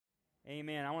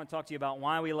Amen. I want to talk to you about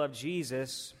why we love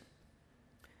Jesus,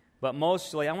 but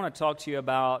mostly I want to talk to you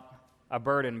about a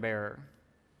burden bearer.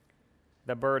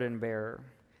 The burden bearer.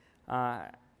 Not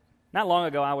long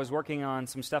ago, I was working on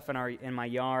some stuff in my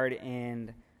yard,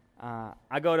 and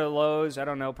I go to Lowe's, I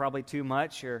don't know, probably too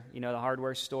much, or, the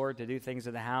hardware store to do things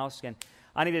in the house, and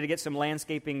I needed to get some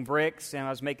landscaping bricks, and I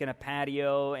was making a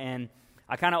patio, and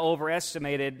I kind of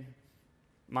overestimated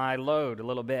my load a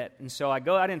little bit. And so I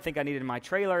didn't think I needed my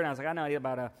trailer, and I was like, I know I need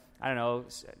about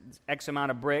X amount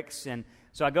of bricks. And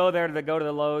so I go there to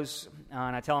the Lowe's,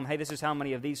 and I tell them, hey, this is how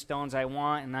many of these stones I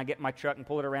want, and I get my truck and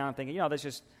pull it around thinking, it's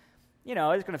just, it's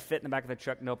going to fit in the back of the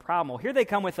truck, no problem. Well, here they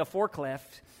come with a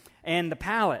forklift and the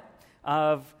pallet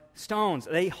of stones,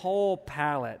 a whole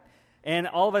pallet. And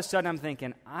all of a sudden I'm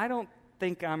thinking, I don't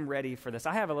think I'm ready for this.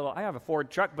 I have a Ford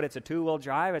truck, but it's a two-wheel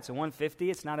drive. It's a 150.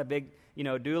 It's not a big,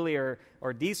 dually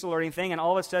or diesel or anything. And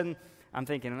all of a sudden, I'm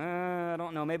thinking, I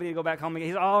don't know, maybe you go back home.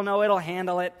 He's, oh, no, it'll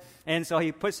handle it. And so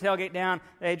he puts the tailgate down.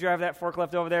 They drive that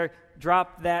forklift over there,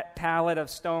 drop that pallet of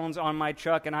stones on my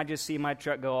truck, and I just see my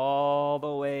truck go all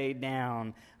the way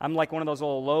down. I'm like one of those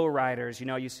old low riders,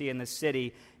 you see in the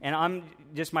city. And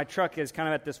my truck is kind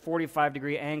of at this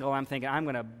 45-degree angle. I'm thinking, I'm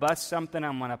going to bust something.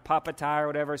 I'm going to pop a tire or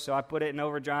whatever. So I put it in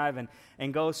overdrive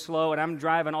and go slow. And I'm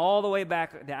driving all the way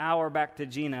back, the hour back to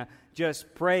Gina,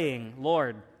 just praying,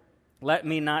 Lord, let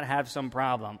me not have some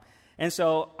problem. And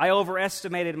so I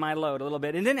overestimated my load a little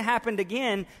bit. And then it happened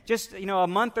again just, a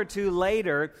month or two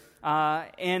later.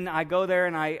 And I go there,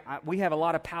 and we have a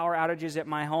lot of power outages at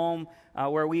my home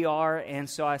where we are. And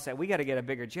so I said, we got to get a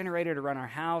bigger generator to run our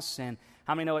house. And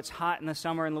how many know it's hot in the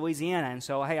summer in Louisiana? And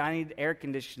so, hey, I need air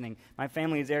conditioning. My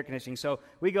family needs air conditioning. So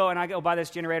we go, and I go buy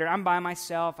this generator. I'm by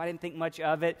myself. I didn't think much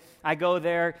of it. I go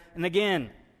there, and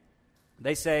again,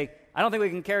 they say, I don't think we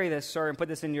can carry this, sir, and put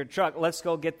this in your truck. Let's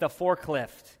go get the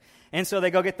forklift. And so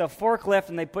they go get the forklift,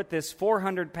 and they put this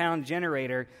 400-pound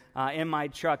generator in my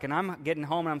truck. And I'm getting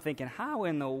home, and I'm thinking, how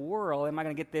in the world am I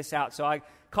going to get this out? So I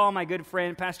call my good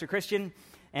friend, Pastor Christian,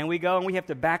 and we go, and we have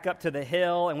to back up to the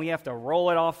hill, and we have to roll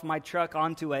it off my truck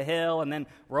onto a hill, and then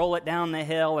roll it down the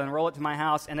hill and roll it to my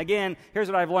house. And again, here's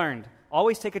what I've learned.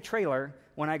 Always take a trailer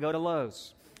when I go to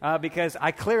Lowe's because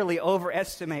I clearly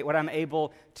overestimate what I'm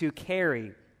able to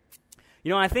carry.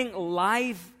 I think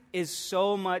life is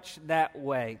so much that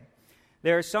way.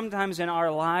 There are sometimes in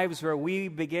our lives where we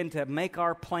begin to make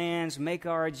our plans, make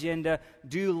our agenda,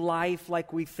 do life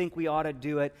like we think we ought to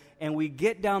do it, and we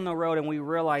get down the road and we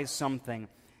realize something.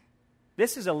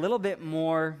 This is a little bit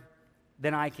more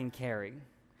than I can carry.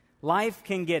 Life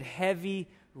can get heavy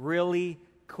really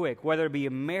quick, whether it be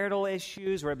marital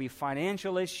issues, whether it be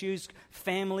financial issues,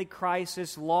 family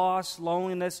crisis, loss,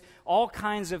 loneliness, all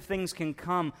kinds of things can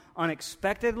come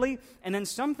unexpectedly, and then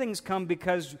some things come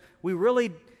because we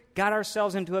really got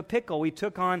ourselves into a pickle. We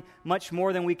took on much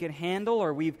more than we could handle,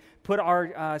 or we've put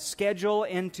our schedule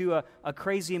into a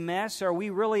crazy mess, or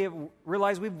we really have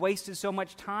realized we've wasted so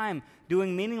much time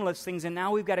doing meaningless things, and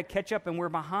now we've got to catch up and we're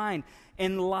behind.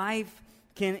 And life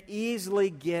can easily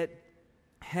get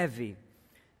heavy.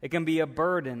 It can be a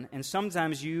burden, and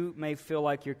sometimes you may feel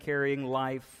like you're carrying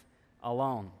life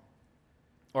alone.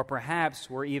 Or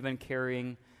perhaps we're even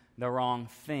carrying the wrong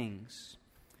things.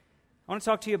 I want to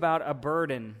talk to you about a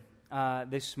burden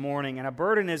this morning, and a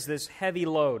burden is this heavy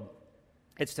load.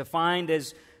 It's defined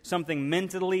as something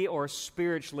mentally or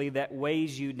spiritually that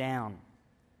weighs you down.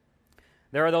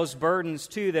 There are those burdens,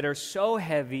 too, that are so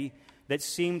heavy that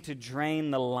seem to drain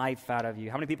the life out of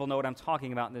you. How many people know what I'm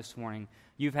talking about this morning?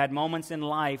 You've had moments in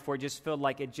life where it just felt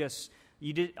like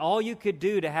you did all you could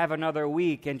do to have another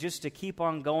week, and just to keep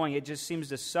on going, it just seems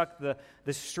to suck the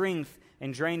strength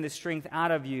and drain the strength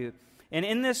out of you. And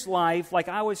in this life, like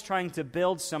I was trying to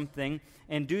build something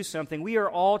and do something, we are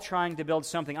all trying to build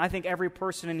something. I think every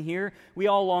person in here, we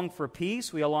all long for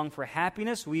peace. We all long for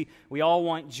happiness. We all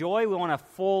want joy. We want a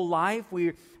full life.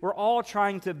 We're all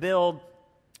trying to build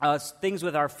things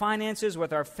with our finances,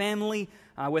 with our family,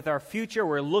 with our future.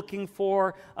 We're looking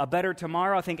for a better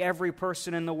tomorrow. I think every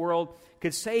person in the world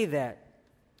could say that.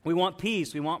 We want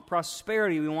peace. We want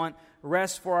prosperity. We want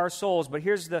rest for our souls. But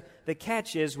here's the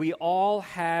catch is we all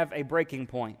have a breaking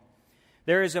point.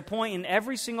 There is a point in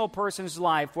every single person's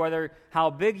life, whether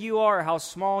how big you are, how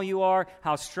small you are,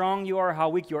 how strong you are, how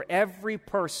weak you are, every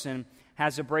person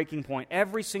has a breaking point.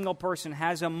 Every single person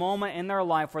has a moment in their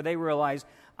life where they realize,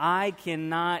 I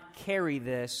cannot carry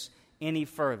this any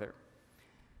further.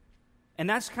 And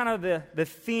that's kind of the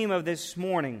theme of this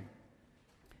morning.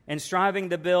 And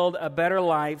striving to build a better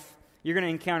life, you're going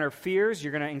to encounter fears,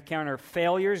 you're going to encounter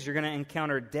failures, you're going to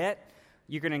encounter debt,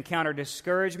 you're going to encounter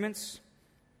discouragements.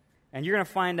 And you're going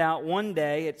to find out one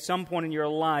day, at some point in your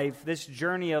life, this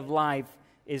journey of life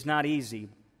is not easy.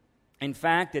 In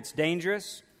fact, it's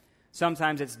dangerous.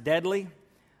 Sometimes it's deadly.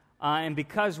 And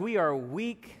because we are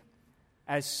weak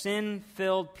as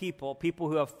sin-filled people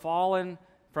who have fallen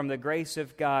from the grace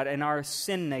of God and our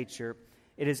sin nature,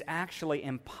 it is actually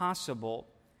impossible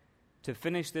to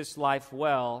finish this life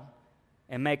well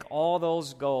and make all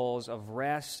those goals of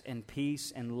rest and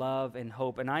peace and love and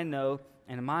hope. And I know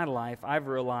in my life, I've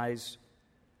realized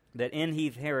that in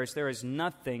Heath Harris, there is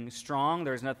nothing strong,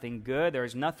 there is nothing good, there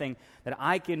is nothing that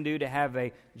I can do to have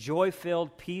a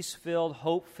joy-filled, peace-filled,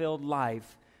 hope-filled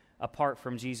life apart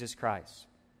from Jesus Christ.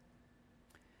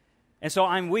 And so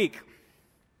I'm weak.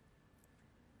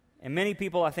 And many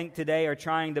people, I think, today are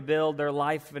trying to build their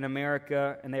life in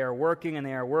America, and they are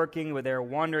working, but they are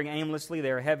wandering aimlessly. They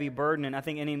are a heavy burden, and I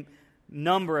think any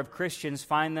number of Christians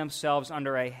find themselves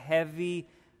under a heavy,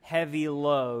 heavy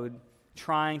load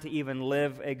trying to even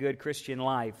live a good Christian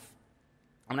life.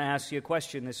 I'm going to ask you a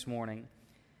question this morning.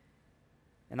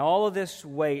 And all of this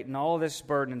weight and all of this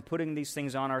burden and putting these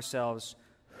things on ourselves,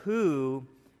 who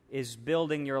is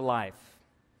building your life?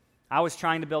 I was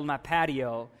trying to build my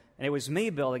patio, and it was me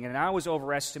building it, and I was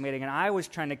overestimating, and I was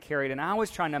trying to carry it, and I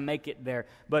was trying to make it there.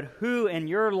 But who in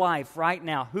your life right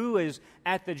now, who is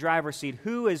at the driver's seat?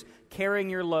 Who is carrying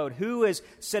your load? Who is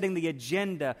setting the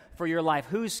agenda for your life?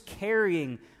 Who's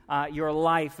carrying your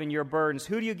life and your burdens?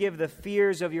 Who do you give the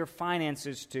fears of your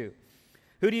finances to?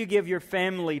 Who do you give your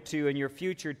family to and your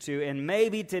future to? And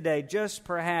maybe today, just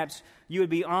perhaps, you would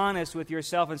be honest with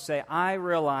yourself and say, I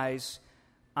realize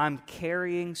I'm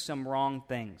carrying some wrong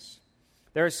things.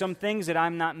 There are some things that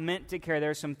I'm not meant to carry. There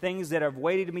are some things that have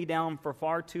weighted me down for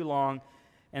far too long,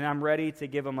 and I'm ready to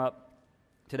give them up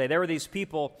today. There were these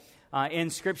people in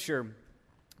Scripture.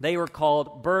 They were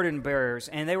called burden bearers,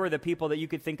 and they were the people that you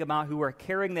could think about who were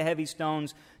carrying the heavy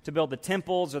stones to build the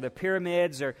temples or the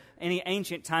pyramids or any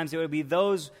ancient times. It would be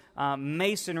those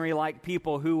masonry-like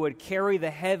people who would carry the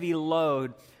heavy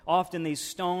load, often these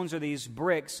stones or these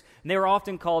bricks. And they were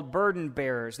often called burden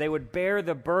bearers. They would bear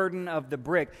the burden of the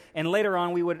brick. And later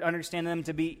on, we would understand them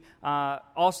to be,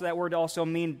 also that word also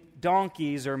mean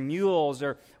donkeys or mules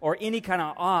or any kind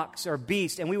of ox or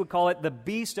beast. And we would call it the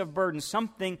beast of burden,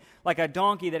 something like a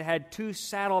donkey that had 2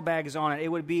 saddlebags on it. It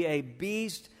would be a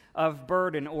beast of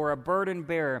burden or a burden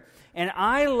bearer. And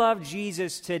I love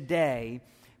Jesus today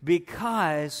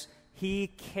because He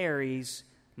carries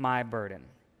my burden.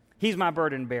 He's my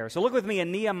burden bearer. So look with me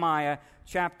in Nehemiah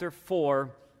chapter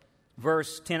 4,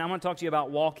 verse 10. I'm going to talk to you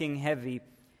about walking heavy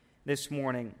this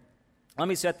morning. Let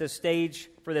me set the stage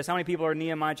for this. How many people are in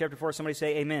Nehemiah chapter 4? Somebody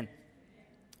say amen.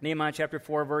 Nehemiah chapter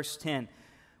 4, verse 10.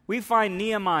 We find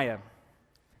Nehemiah.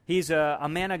 He's a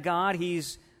man of God.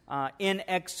 He's in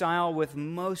exile with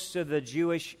most of the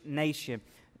Jewish nation.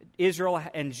 Israel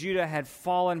and Judah had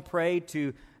fallen prey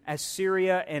to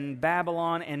Assyria and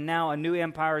Babylon, and now a new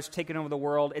empire is taking over the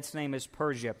world. Its name is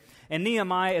Persia. And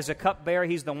Nehemiah is a cupbearer.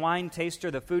 He's the wine taster,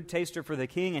 the food taster for the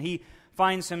king, and he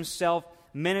finds himself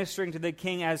ministering to the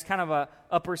king as kind of a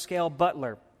upper scale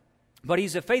butler. But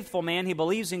he's a faithful man. He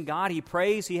believes in God. He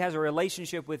prays. He has a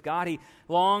relationship with God. He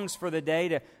longs for the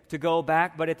day to go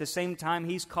back, but at the same time,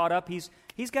 he's caught up. He's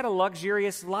got a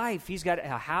luxurious life. He's got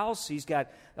a house. He's got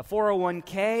a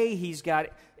 401k. He's got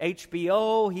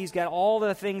HBO. He's got all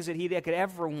the things that he could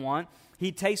ever want.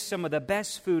 He tastes some of the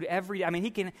best food every day. I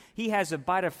mean, he has a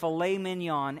bite of filet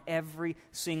mignon every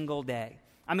single day.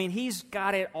 I mean, he's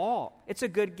got it all. It's a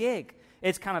good gig.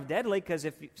 It's kind of deadly because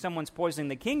if someone's poisoning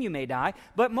the king, you may die.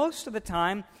 But most of the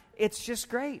time, it's just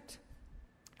great.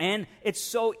 And it's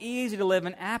so easy to live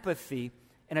in apathy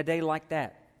in a day like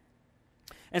that.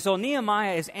 And so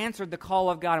Nehemiah has answered the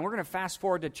call of God. And we're going to fast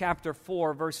forward to chapter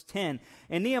 4, verse 10.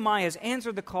 And Nehemiah has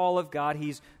answered the call of God.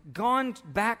 He's gone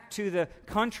back to the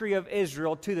country of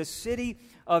Israel, to the city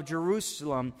of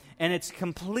Jerusalem, and it's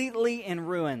completely in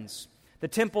ruins. The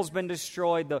temple's been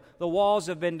destroyed. The walls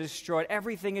have been destroyed.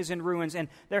 Everything is in ruins. And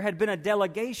there had been a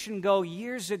delegation go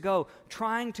years ago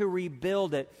trying to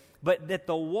rebuild it, but that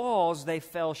the walls, they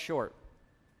fell short.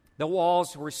 The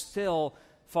walls were still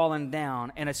fallen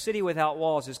down. And a city without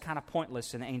walls is kind of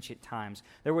pointless in ancient times.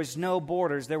 There was no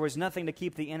borders. There was nothing to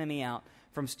keep the enemy out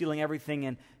from stealing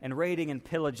everything and raiding and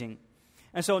pillaging.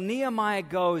 And so Nehemiah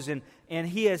goes and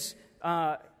he is...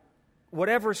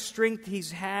 whatever strength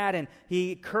he's had, and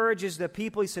he encourages the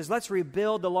people. He says, let's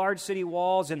rebuild the large city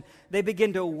walls, and they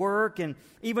begin to work, and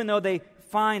even though they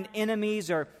find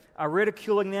enemies or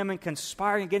ridiculing them and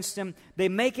conspiring against them, they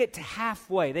make it to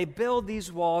halfway. They build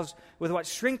these walls with what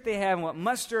strength they have and what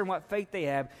muster and what faith they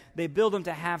have. They build them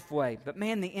to halfway. But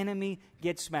man, the enemy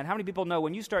gets mad. How many people know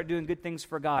when you start doing good things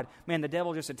for God, man, the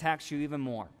devil just attacks you even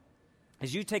more?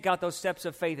 As you take out those steps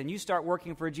of faith and you start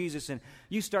working for Jesus and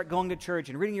you start going to church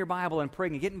and reading your Bible and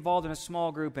praying and get involved in a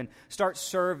small group and start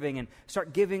serving and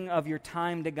start giving of your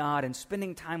time to God and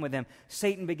spending time with Him,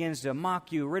 Satan begins to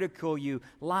mock you, ridicule you,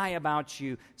 lie about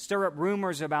you, stir up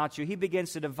rumors about you. He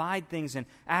begins to divide things and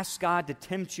ask God to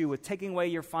tempt you with taking away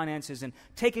your finances and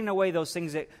taking away those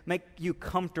things that make you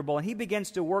comfortable. And he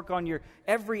begins to work on your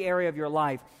every area of your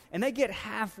life. And they get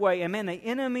halfway, and man, the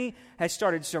enemy has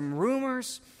started some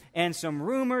rumors, and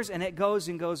it goes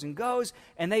and goes and goes,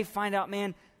 and they find out,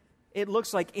 man, it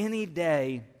looks like any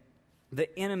day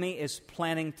the enemy is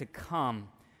planning to come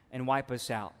and wipe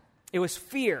us out. It was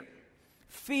fear.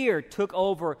 Fear took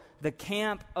over the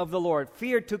camp of the Lord.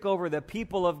 Fear took over the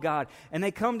people of God. And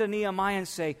they come to Nehemiah and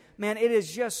say, man, it is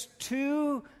just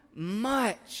too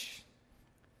much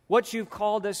what you've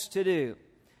called us to do.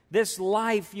 This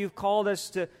life you've called us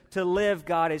to live,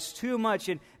 God, is too much,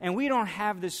 and we don't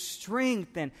have the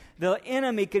strength, and the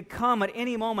enemy could come at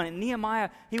any moment. And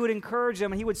Nehemiah, he would encourage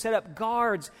them, and he would set up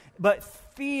guards, but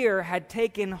fear had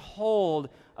taken hold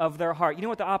of their heart. You know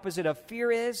what the opposite of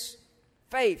fear is?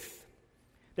 Faith.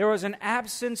 There was an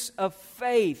absence of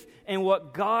faith in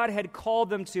what God had called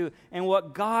them to and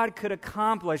what God could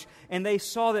accomplish, and they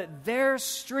saw that their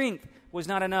strength was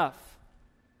not enough.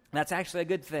 That's actually a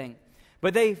good thing.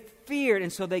 But they feared,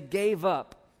 and so they gave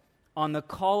up on the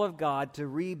call of God to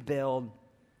rebuild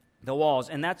the walls.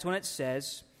 And that's when it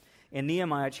says in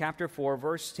Nehemiah chapter 4,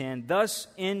 verse 10, thus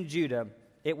in Judah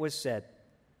it was said,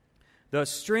 the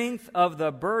strength of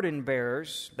the burden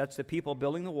bearers, that's the people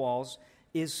building the walls,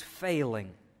 is failing.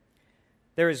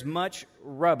 There is much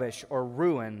rubbish or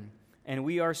ruin, and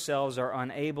we ourselves are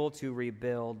unable to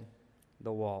rebuild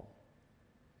the wall.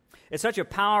 It's such a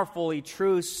powerfully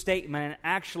true statement, and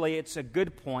actually it's a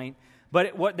good point.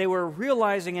 But what they were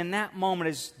realizing in that moment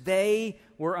is they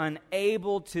were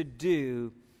unable to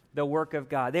do the work of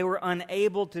God. They were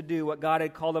unable to do what God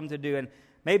had called them to do. And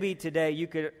maybe today you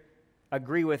could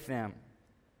agree with them.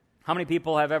 How many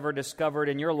people have ever discovered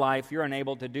in your life you're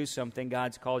unable to do something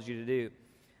God's called you to do?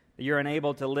 You're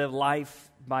unable to live life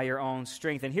by your own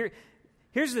strength. And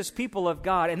here's this people of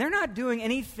God, and they're not doing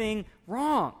anything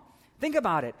wrong. Think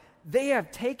about it. They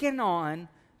have taken on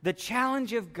the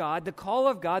challenge of God, the call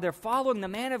of God. They're following the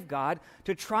man of God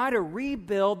to try to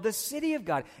rebuild the city of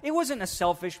God. It wasn't a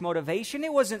selfish motivation.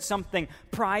 It wasn't something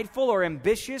prideful or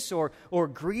ambitious or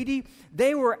greedy.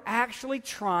 They were actually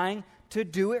trying to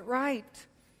do it right.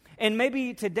 And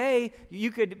maybe today,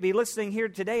 you could be listening here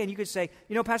today and you could say,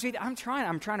 you know, Pastor Heath, I'm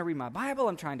trying to read my Bible.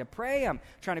 I'm trying to pray. I'm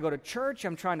trying to go to church.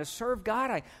 I'm trying to serve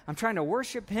God. I'm trying to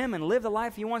worship Him and live the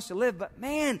life He wants to live. But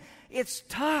man, it's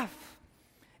tough.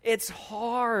 It's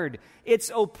hard.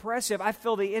 It's oppressive. I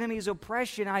feel the enemy's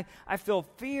oppression. I feel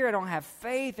fear. I don't have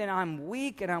faith, and I'm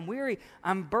weak, and I'm weary.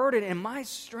 I'm burdened, and my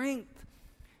strength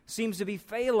seems to be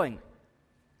failing.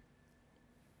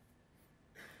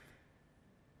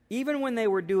 Even when they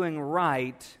were doing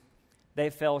right, they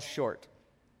fell short.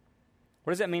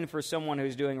 What does that mean for someone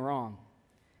who's doing wrong?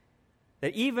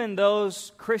 That even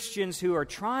those Christians who are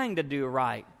trying to do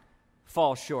right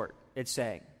fall short, it's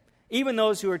saying. Even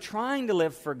those who are trying to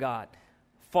live for God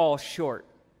fall short.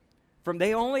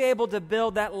 They're only able to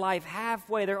build that life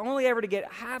halfway. They're only able to get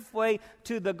halfway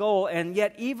to the goal. And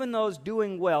yet even those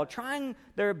doing well, trying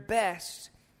their best,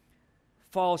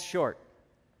 fall short.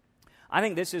 I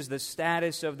think this is the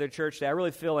status of the church today. I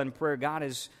really feel in prayer God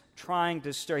is trying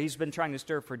to stir. He's been trying to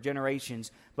stir for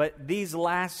generations. But these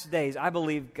last days, I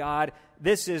believe God,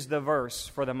 this is the verse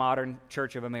for the modern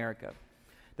church of America.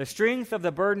 The strength of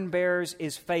the burden bearers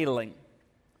is failing,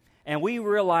 and we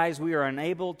realize we are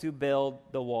unable to build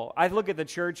the wall. I look at the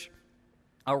church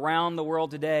around the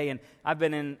world today, and I've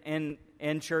been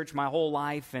in church my whole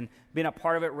life and been a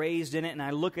part of it, raised in it, and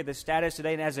I look at the status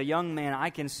today, and as a young man, I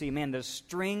can see, man, the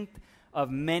strength of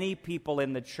many people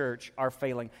in the church are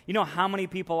failing. You know how many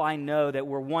people I know that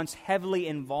were once heavily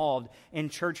involved in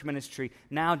church ministry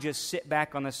now just sit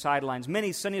back on the sidelines?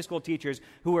 Many Sunday school teachers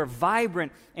who were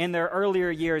vibrant in their earlier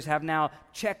years have now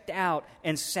checked out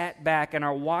and sat back and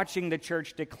are watching the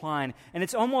church decline. And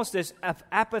it's almost this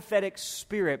apathetic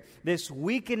spirit, this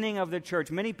weakening of the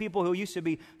church. Many people who used to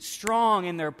be strong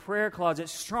in their prayer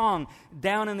closets, strong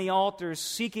down in the altars,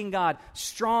 seeking God,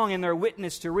 strong in their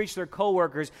witness to reach their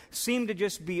coworkers, seem to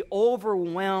just be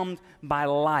overwhelmed by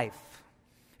life.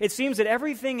 It seems that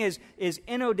everything is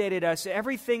inundated us.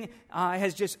 Everything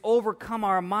has just overcome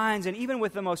our minds. And even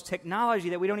with the most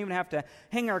technology that we don't even have to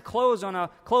hang our clothes on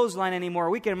a clothesline anymore.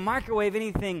 We can microwave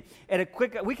anything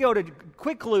we go to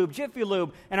Quick Lube, Jiffy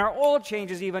Lube, and our oil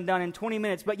change is even done in 20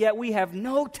 minutes. But yet we have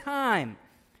no time.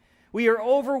 We are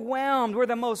overwhelmed. We're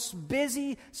the most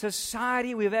busy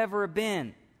society we've ever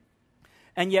been.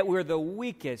 And yet we're the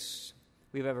weakest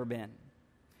we've ever been.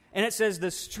 And it says the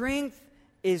strength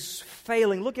is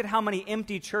failing. Look at how many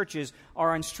empty churches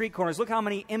are on street corners. Look how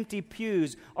many empty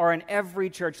pews are in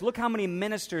every church. Look how many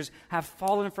ministers have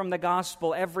fallen from the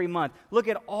gospel every month. Look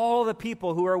at all the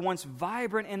people who were once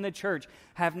vibrant in the church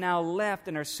have now left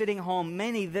and are sitting home,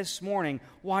 many this morning,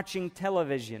 watching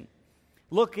television,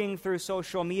 looking through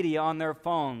social media on their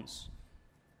phones.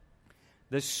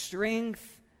 The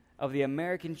strength of the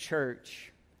American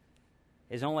church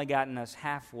has only gotten us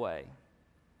halfway.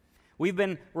 We've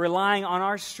been relying on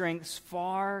our strengths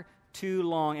far too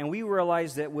long, and we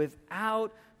realize that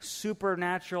without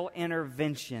supernatural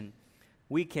intervention,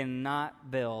 we cannot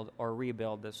build or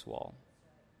rebuild this wall.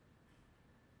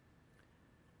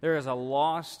 There is a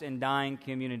lost and dying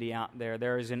community out there.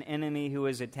 There is an enemy who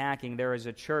is attacking. There is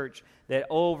a church that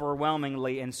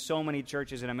overwhelmingly, in so many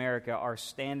churches in America, are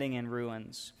standing in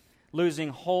ruins, losing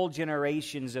whole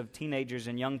generations of teenagers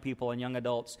and young people and young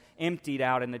adults emptied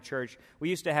out in the church. We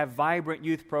used to have vibrant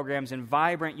youth programs and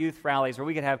vibrant youth rallies where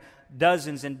we could have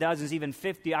dozens and dozens, even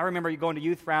 50. I remember going to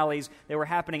youth rallies. They were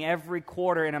happening every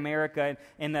quarter in America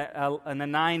in the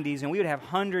 90s, and we would have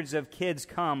hundreds of kids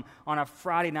come on a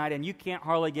Friday night, and you can't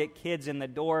hardly get kids in the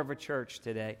door of a church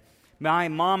today. My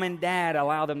mom and dad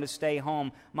allow them to stay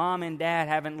home. Mom and dad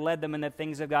haven't led them in the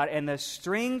things of God. And the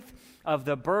strength of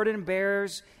the burden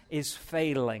bearers is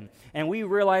failing. And we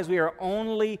realize we are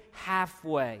only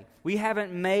halfway. We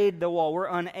haven't made the wall. We're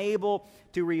unable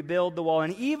to rebuild the wall.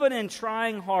 And even in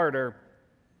trying harder,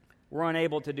 we're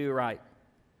unable to do right.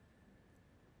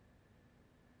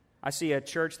 I see a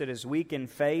church that is weak in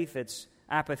faith. It's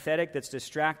apathetic, that's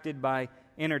distracted by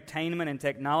entertainment and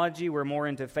technology. We're more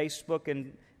into Facebook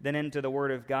than into the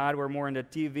Word of God. We're more into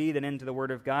TV than into the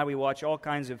Word of God. We watch all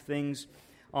kinds of things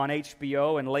on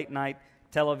HBO and late night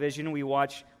television. We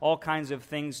watch all kinds of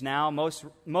things now.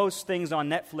 Most things on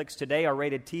Netflix today are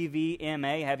rated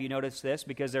TVMA. Have you noticed this?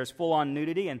 Because there's full-on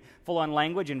nudity and full-on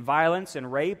language and violence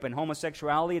and rape and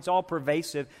homosexuality. It's all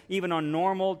pervasive, even on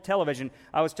normal television.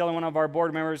 I was telling one of our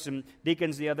board members and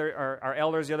deacons our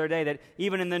elders the other day that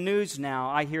even in the news now,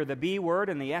 I hear the B word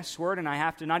and the S word, and I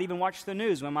have to not even watch the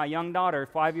news when my young daughter,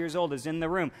 5 years old, is in the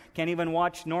room. Can't even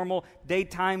watch normal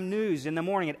daytime news in the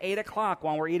morning at 8 o'clock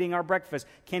while we're eating our breakfast.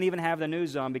 Can't even have the news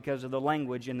on because of the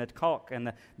language and the talk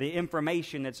and the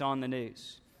information that's on the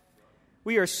news.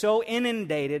 We are so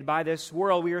inundated by this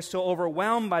world. We are so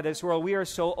overwhelmed by this world. We are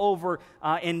so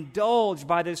overindulged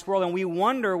by this world, and we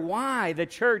wonder why the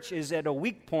church is at a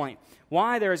weak point,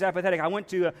 why there is apathetic. I went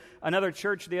to another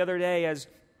church the other day as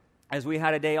we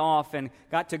had a day off and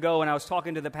got to go, and I was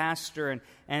talking to the pastor,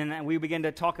 and we began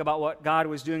to talk about what God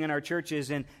was doing in our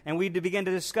churches, and we began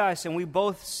to discuss, and we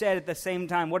both said at the same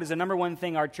time, what is the number one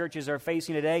thing our churches are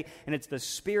facing today? And it's the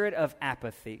spirit of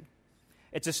apathy.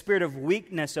 It's a spirit of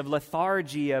weakness, of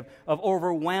lethargy, of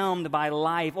overwhelmed by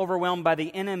life, overwhelmed by the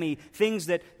enemy. Things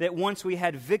that once we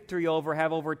had victory over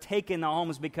have overtaken the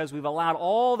homes because we've allowed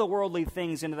all the worldly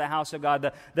things into the house of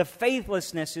God. The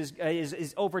faithlessness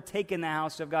is overtaken the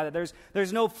house of God.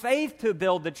 There's no faith to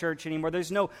build the church anymore.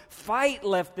 There's no fight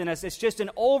left in us. It's just an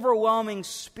overwhelming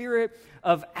spirit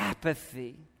of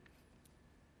apathy.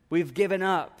 We've given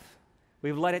up.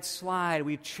 We've let it slide.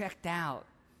 We've checked out.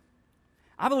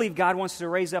 I believe God wants to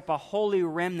raise up a holy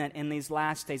remnant in these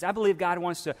last days. I believe God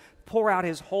wants to pour out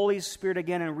His Holy Spirit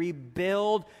again and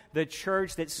rebuild the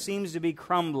church that seems to be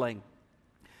crumbling.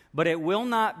 But it will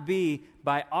not be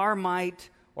by our might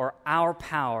or our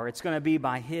power. It's going to be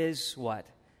by His what?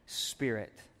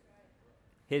 Spirit.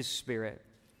 His Spirit.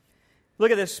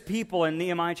 Look at this people in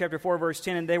Nehemiah chapter 4, verse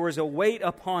 10, and there was a weight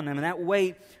upon them. And that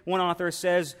weight, one author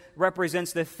says,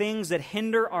 represents the things that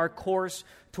hinder our course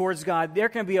towards God. There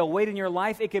can be a weight in your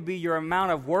life. It could be your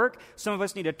amount of work. Some of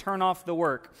us need to turn off the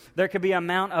work. There could be an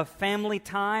amount of family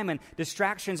time and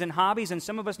distractions and hobbies, and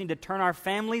some of us need to turn our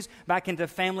families back into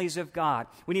families of God.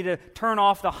 We need to turn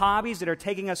off the hobbies that are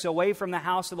taking us away from the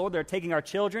house of the Lord. They're taking our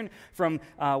children from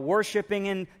worshiping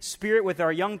in spirit with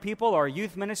our young people, our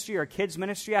youth ministry, our kids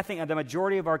ministry. I think the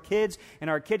majority of our kids in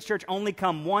our kids' church only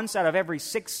come once out of every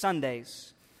 6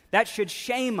 Sundays. That should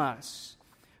shame us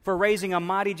for raising a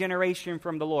mighty generation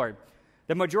from the Lord.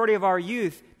 The majority of our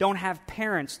youth don't have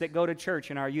parents that go to church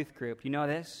in our youth group. You know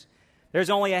this? There's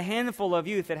only a handful of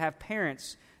youth that have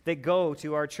parents that go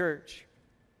to our church.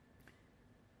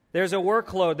 There's a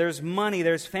workload, there's money,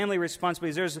 there's family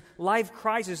responsibilities, there's life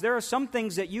crisis. There are some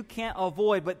things that you can't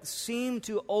avoid but seem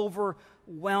to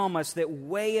overwhelm us, that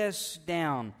weigh us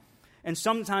down. And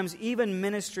sometimes even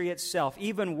ministry itself,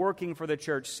 even working for the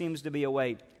church, seems to be a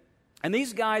weight. And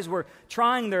these guys were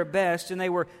trying their best, and they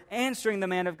were answering the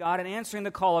man of God and answering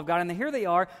the call of God. And here they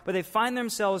are, but they find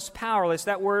themselves powerless.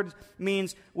 That word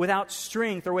means without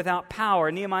strength or without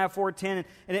power. Nehemiah 4:10,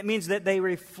 and it means that they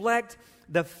reflect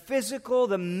the physical,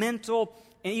 the mental,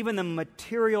 and even the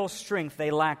material strength.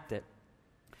 They lacked it.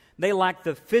 They lacked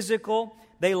the physical,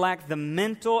 they lacked the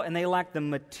mental, and they lacked the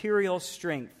material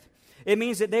strength. It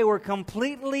means that they were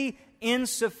completely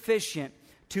insufficient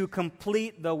to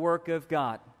complete the work of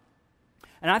God.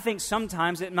 And I think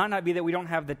sometimes it might not be that we don't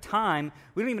have the time,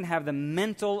 we don't even have the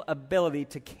mental ability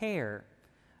to care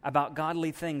about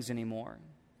godly things anymore.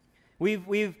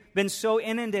 We've been so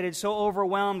inundated, so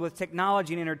overwhelmed with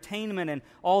technology and entertainment and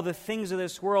all the things of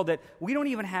this world that we don't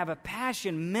even have a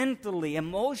passion mentally,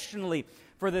 emotionally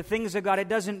for the things of God. It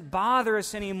doesn't bother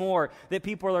us anymore that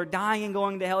people are dying and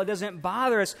going to hell. It doesn't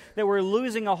bother us that we're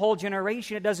losing a whole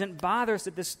generation. It doesn't bother us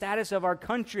that the status of our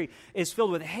country is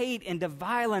filled with hate and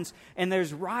violence, and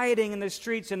there's rioting in the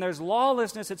streets, and there's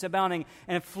lawlessness that's abounding,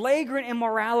 and flagrant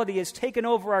immorality has taken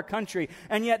over our country.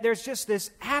 And yet there's just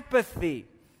this apathy.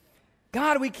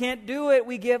 God, we can't do it.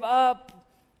 We give up.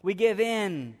 We give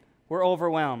in. We're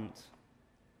overwhelmed.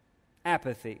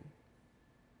 Apathy.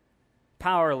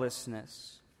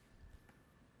 Powerlessness.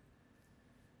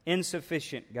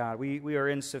 Insufficient, God. We are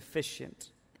insufficient.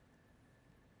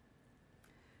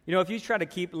 You know, if you try to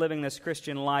keep living this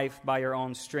Christian life by your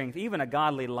own strength, even a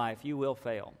godly life, you will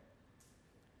fail.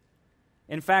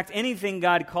 In fact, anything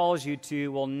God calls you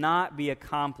to will not be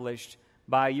accomplished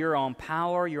by your own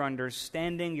power, your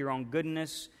understanding, your own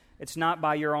goodness. It's not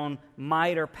by your own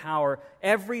might or power.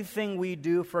 Everything we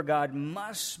do for God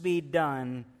must be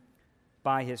done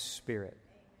by His Spirit.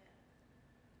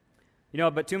 You know,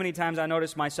 but too many times I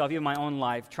notice myself, even my own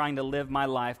life, trying to live my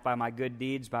life by my good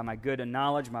deeds, by my good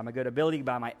knowledge, by my good ability,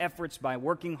 by my efforts, by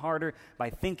working harder, by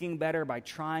thinking better, by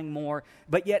trying more.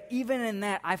 But yet, even in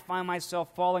that, I find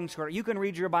myself falling short. You can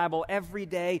read your Bible every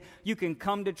day. You can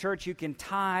come to church. You can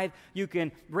tithe. You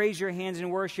can raise your hands in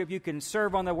worship. You can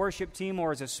serve on the worship team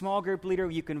or as a small group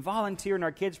leader. You can volunteer in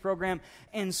our kids program.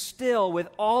 And still, with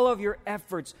all of your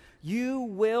efforts, you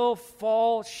will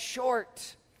fall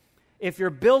short. If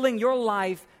you're building your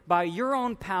life by your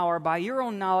own power, by your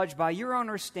own knowledge, by your own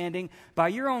understanding, by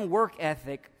your own work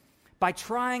ethic, by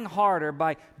trying harder,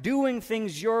 by doing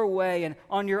things your way and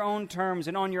on your own terms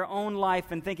and on your own life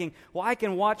and thinking, well, I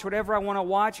can watch whatever I want to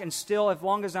watch and still, as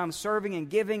long as I'm serving and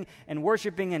giving and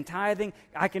worshiping and tithing,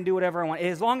 I can do whatever I want.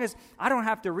 As long as I don't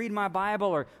have to read my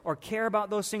Bible or care about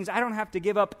those things, I don't have to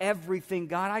give up everything,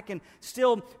 God. I can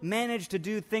still manage to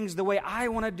do things the way I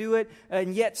want to do it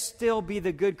and yet still be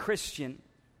the good Christian.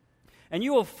 And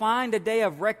you will find a day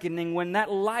of reckoning when that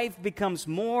life becomes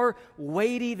more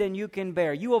weighty than you can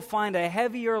bear. You will find a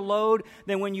heavier load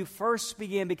than when you first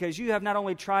began, because you have not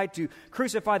only tried to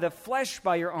crucify the flesh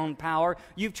by your own power,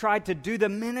 you've tried to do the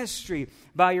ministry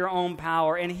by your own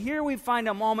power. And here we find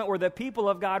a moment where the people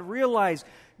of God realize,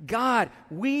 God,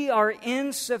 we are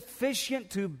insufficient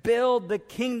to build the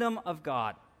kingdom of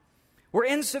God. We're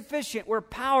insufficient. We're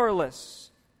powerless.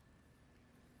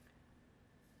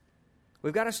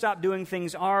 We've got to stop doing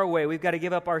things our way. We've got to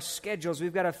give up our schedules.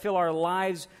 We've got to fill our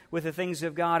lives with the things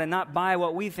of God and not buy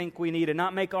what we think we need and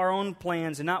not make our own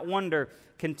plans and not wonder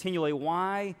continually,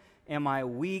 why am I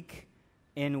weak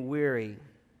and weary?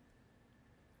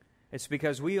 It's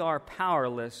because we are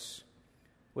powerless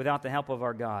without the help of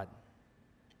our God.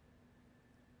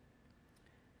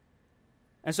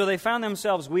 And so they found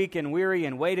themselves weak and weary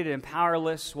and weighted and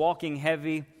powerless, walking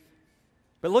heavy.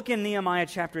 But look in Nehemiah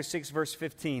chapter 6, verse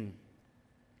 15.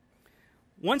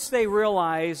 Once they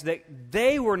realized that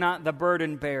they were not the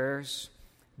burden bearers,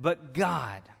 but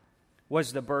God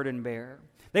was the burden bearer,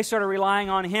 they started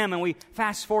relying on Him. And we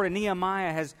fast forward, and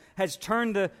Nehemiah has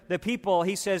turned the people.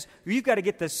 He says, you've got to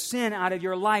get the sin out of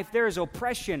your life. There is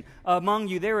oppression among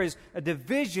you. There is a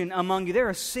division among you.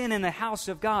 There is sin in the house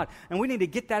of God. And we need to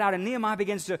get that out. And Nehemiah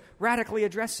begins to radically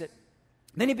address it.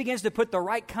 Then he begins to put the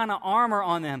right kind of armor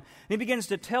on them. And he begins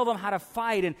to tell them how to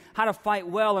fight and how to fight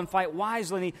well and fight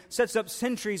wisely. And he sets up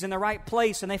sentries in the right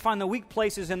place, and they find the weak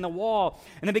places in the wall.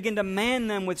 And they begin to man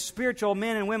them with spiritual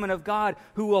men and women of God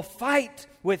who will fight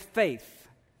with faith.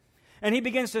 And he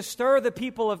begins to stir the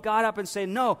people of God up and say,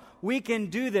 no, we can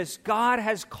do this. God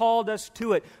has called us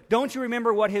to it. Don't you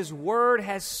remember what His Word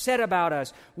has said about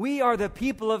us? We are the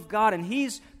people of God, and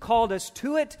He's called us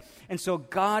to it, and so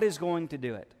God is going to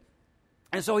do it.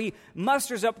 And so he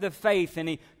musters up the faith and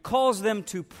he calls them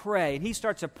to pray. And he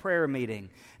starts a prayer meeting.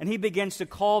 And he begins to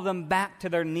call them back to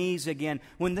their knees again.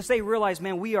 When they realize,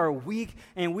 man, we are weak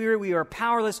and we are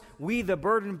powerless. We, the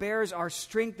burden bearers, our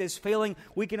strength is failing.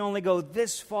 We can only go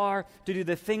this far to do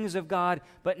the things of God.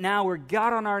 But now we're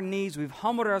got on our knees. We've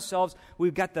humbled ourselves.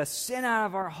 We've got the sin out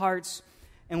of our hearts.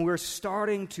 And we're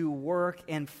starting to work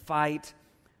and fight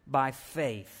by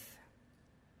faith.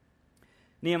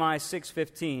 Nehemiah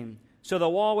 6:15. So the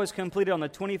wall was completed on the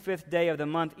 25th day of the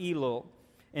month Elul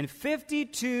in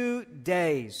 52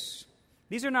 days.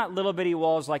 These are not little bitty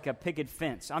walls like a picket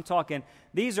fence. I'm talking,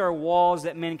 these are walls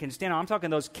that men can stand on. I'm talking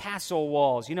those castle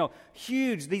walls,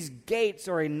 huge. These gates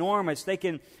are enormous. They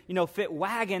can, fit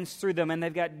wagons through them, and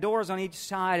they've got doors on each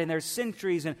side, and there's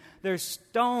sentries, and there's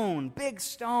stone, big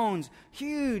stones,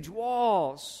 huge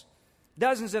walls,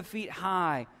 dozens of feet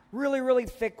high, really, really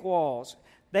thick walls.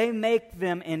 They make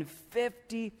them in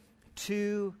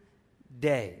 52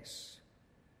 days.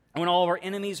 And when all of our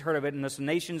enemies heard of it and the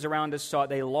nations around us saw it,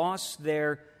 they lost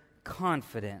their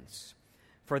confidence.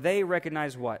 For they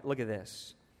recognized what? Look at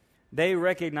this. They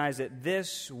recognized that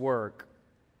this work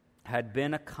had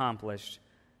been accomplished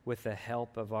with the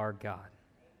help of our God.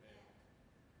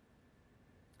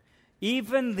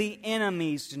 Even the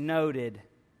enemies noted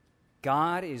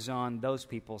God is on those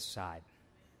people's side.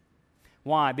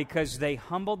 Why? Because they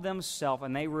humbled themselves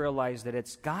and they realized that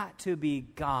it's got to be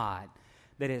God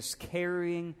that is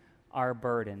carrying our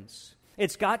burdens.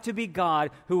 It's got to be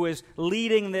God who is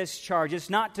leading this charge.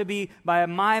 It's not to be by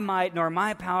my might nor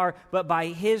my power, but by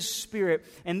His Spirit.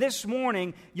 And this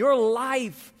morning, your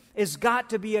life has got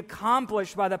to be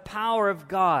accomplished by the power of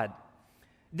God.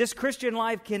 This Christian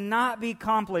life cannot be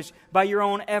accomplished by your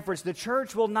own efforts. The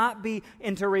church will not be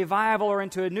into revival or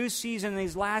into a new season in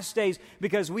these last days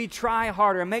because we try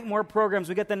harder and make more programs.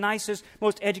 We get the nicest,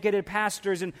 most educated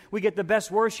pastors, and we get the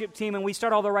best worship team, and we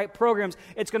start all the right programs.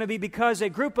 It's going to be because a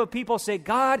group of people say,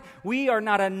 God, we are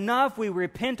not enough. We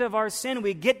repent of our sin.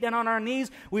 We get down on our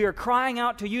knees. We are crying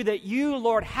out to you that you,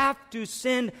 Lord, have to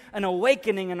send an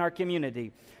awakening in our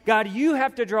community. God, you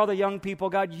have to draw the young people.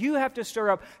 God, you have to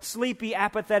stir up sleepy,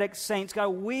 apathetic saints. God,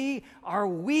 we are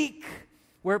weak.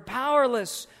 We're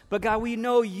powerless. But God, we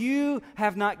know you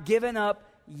have not given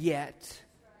up yet.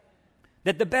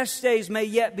 That the best days may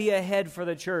yet be ahead for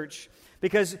the church.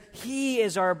 Because He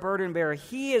is our burden bearer.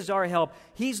 He is our help.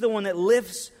 He's the one that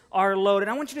lifts our load.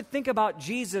 And I want you to think about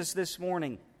Jesus this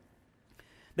morning.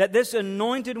 That this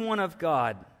anointed one of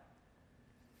God,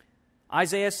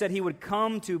 Isaiah said He would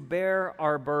come to bear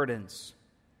our burdens.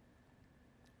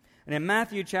 And in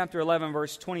Matthew chapter 11,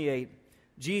 verse 28,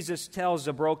 Jesus tells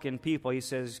the broken people, He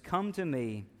says, come to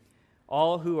me,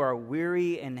 all who are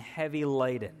weary and heavy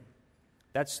laden.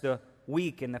 That's the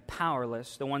weak and the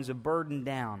powerless, the ones that are burdened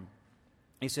down.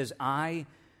 He says, I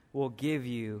will give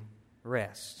you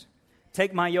rest.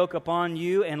 Take my yoke upon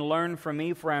you and learn from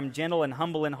me, for I am gentle and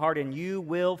humble in heart, and you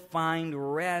will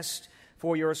find rest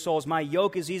for your souls. My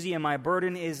yoke is easy and my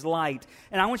burden is light.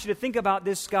 And I want you to think about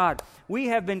this, God. We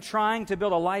have been trying to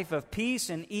build a life of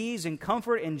peace and ease and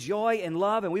comfort and joy and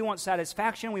love, and we want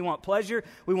satisfaction, we want pleasure,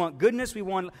 we want goodness, we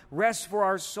want rest for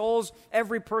our souls.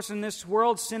 Every person in this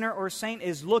world, sinner or saint,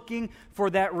 is looking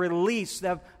for that release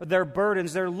of their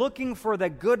burdens. They're looking for the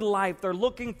good life. They're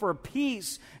looking for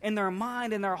peace in their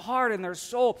mind, in their heart, in their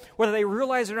soul. Whether they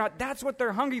realize it or not, that's what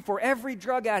they're hungry for. Every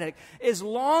drug addict is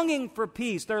longing for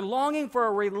peace. They're longing for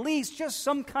a release, just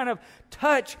some kind of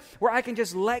touch where I can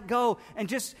just let go and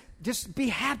just be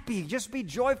happy, just be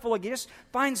joyful again, just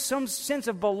find some sense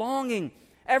of belonging.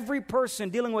 Every person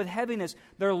dealing with heaviness,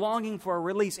 they're longing for a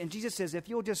release. And Jesus says, if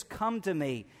you'll just come to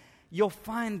me, you'll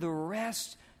find the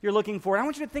rest you're looking for. And I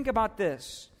want you to think about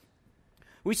this.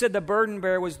 We said the burden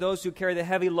bearer was those who carry the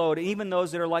heavy load, even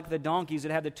those that are like the donkeys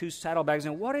that have the 2 saddlebags.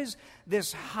 And what is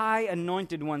this high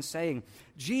anointed one saying?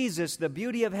 Jesus, the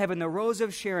beauty of heaven, the rose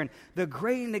of Sharon, the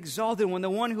great and exalted one, the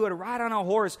one who would ride on a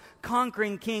horse,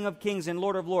 conquering King of kings and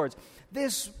Lord of lords.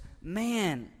 This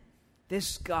man,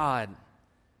 this God,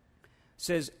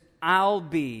 says, I'll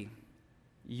be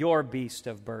your beast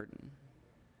of burden.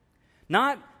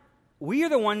 Not we are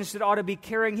the ones that ought to be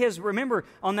carrying His. Remember,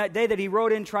 on that day that He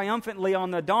rode in triumphantly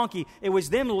on the donkey, it was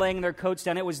them laying their coats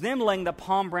down. It was them laying the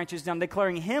palm branches down,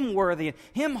 declaring Him worthy and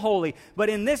Him holy. But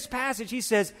in this passage, He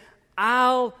says,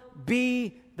 I'll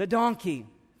be the donkey.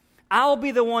 I'll be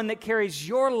the one that carries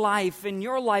your life. In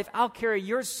your life, I'll carry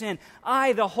your sin.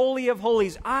 I, the Holy of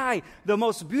Holies, I, the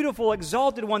most beautiful,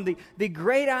 exalted one, the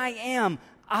great I am,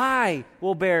 I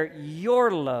will bear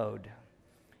your load.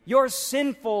 Your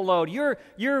sinful load,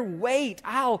 your weight,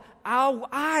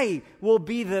 I will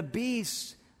be the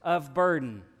beast of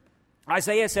burden.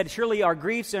 Isaiah said, surely our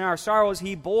griefs and our sorrows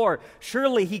he bore.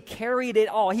 Surely he carried it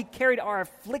all. He carried our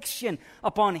affliction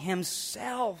upon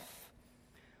himself.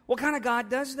 What kind of God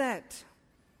does that?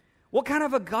 What kind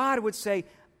of a God would say,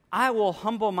 I will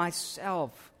humble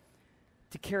myself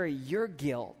to carry your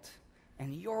guilt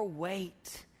and your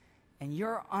weight and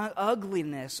your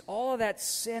ugliness, all of that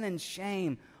sin and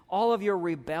shame, all of your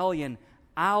rebellion.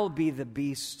 I'll be the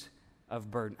beast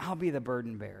of burden. I'll be the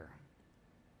burden bearer.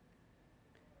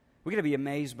 We're going to be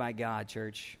amazed by God,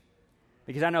 church.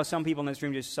 Because I know some people in this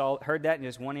room just heard that in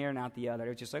just one ear and out the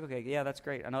other. It's just like, okay, yeah, that's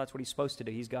great. I know that's what he's supposed to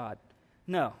do. He's God.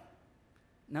 No.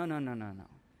 No.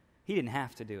 He didn't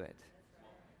have to do it.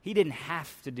 He didn't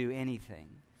have to do anything.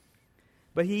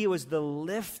 But he was the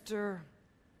lifter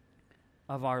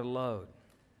of our load.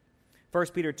 1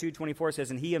 Peter 2:24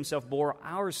 says, and he himself bore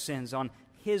our sins on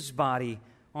his body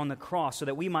on the cross, so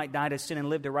that we might die to sin and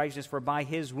live to righteousness, for by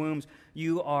his wounds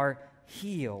you are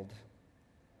healed.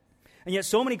 And yet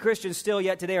so many Christians still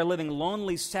yet today are living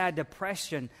lonely, sad,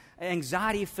 depression,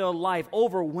 anxiety-filled life,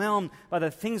 overwhelmed by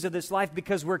the things of this life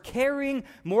because we're carrying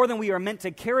more than we are meant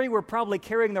to carry. We're probably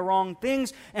carrying the wrong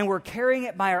things, and we're carrying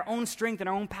it by our own strength and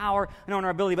our own power and on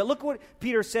our ability. But look what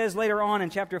Peter says later on in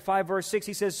chapter 5, verse 6.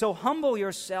 He says, so humble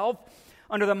yourself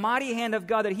under the mighty hand of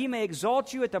God, that he may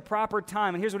exalt you at the proper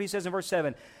time. And here's what he says in verse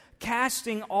 7.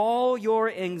 Casting all your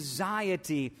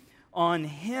anxiety on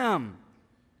him,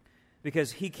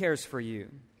 because he cares for you.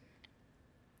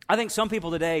 I think some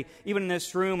people today, even in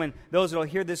this room, and those that will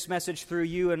hear this message through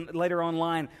you and later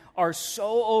online, are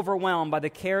so overwhelmed by the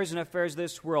cares and affairs of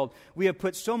this world. We have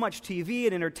put so much TV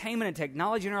and entertainment and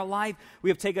technology in our life. We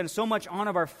have taken so much on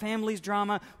of our family's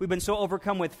drama. We've been so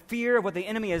overcome with fear of what the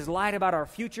enemy has lied about our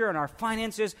future and our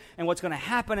finances and what's going to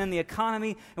happen in the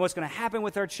economy and what's going to happen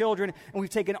with our children. And we've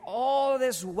taken all of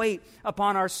this weight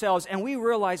upon ourselves. And we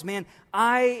realize, man,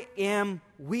 I am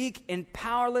weak and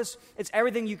powerless. It's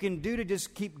everything you can do to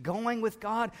just keep going with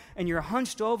God. And you're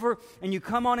hunched over and you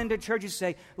come on into church and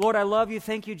say, Lord, I love you.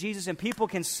 Thank you, Jesus. And people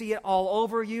can see it all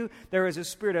over you. There is a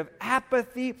spirit of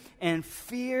apathy and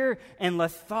fear and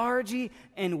lethargy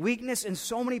and weakness. And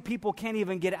so many people can't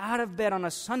even get out of bed on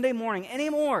a Sunday morning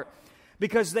anymore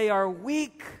because they are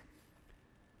weak.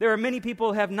 There are many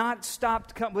people who have not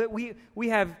stopped. We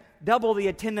have double the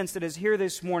attendance that is here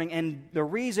this morning, and the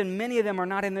reason many of them are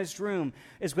not in this room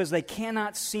is because they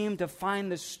cannot seem to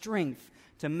find the strength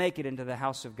to make it into the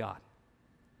house of God.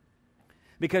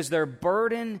 Because their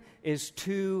burden is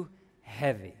too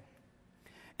heavy.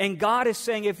 And God is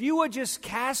saying, if you would just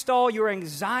cast all your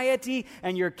anxiety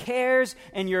and your cares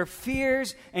and your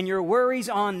fears and your worries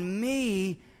on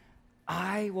me,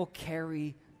 I will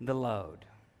carry the load.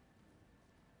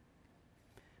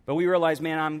 But we realize,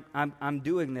 man, I'm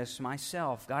doing this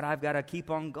myself. God, I've got to keep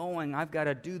on going. I've got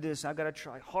to do this. I've got to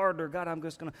try harder. God, I'm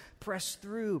just going to press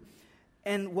through.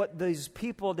 And what these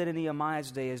people did in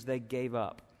Nehemiah's day is they gave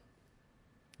up.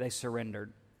 They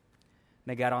surrendered.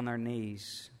 They got on their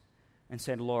knees and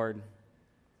said, Lord,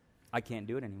 I can't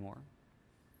do it anymore.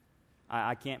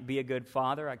 I can't be a good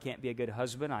father. I can't be a good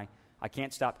husband. I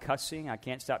can't stop cussing. I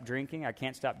can't stop drinking. I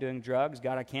can't stop doing drugs.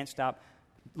 God, I can't stop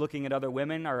looking at other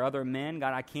women or other men.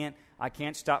 God, I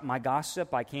can't stop my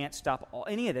gossip. I can't stop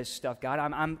any of this stuff. God,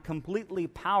 I'm completely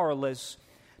powerless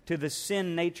to the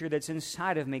sin nature that's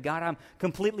inside of me. God, I'm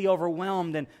completely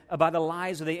overwhelmed by the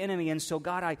lies of the enemy. And so,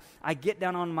 God, I get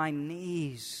down on my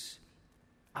knees.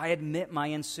 I admit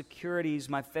my insecurities,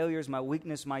 my failures, my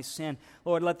weakness, my sin.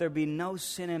 Lord, let there be no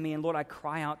sin in me. And Lord, I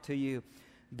cry out to you,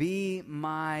 be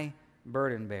my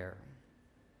burden bearer.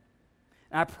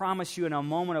 And I promise you, in a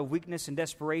moment of weakness and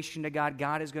desperation to God,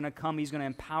 God is going to come. He's going to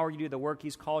empower you to do the work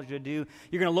He's called you to do.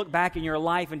 You're going to look back in your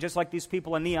life, and just like these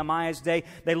people in Nehemiah's day,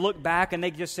 they looked back and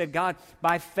they just said, God,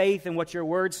 by faith in what your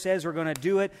word says, we're going to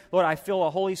do it. Lord, I feel a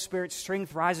Holy Spirit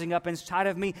strength rising up inside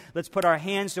of me. Let's put our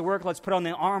hands to work. Let's put on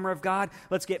the armor of God.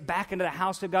 Let's get back into the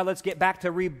house of God. Let's get back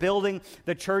to rebuilding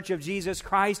the church of Jesus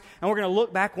Christ. And we're going to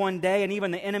look back one day, and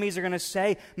even the enemies are going to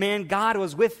say, man, God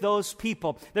was with those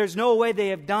people. There's no way they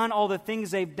have done all the things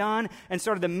they've done and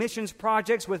started the missions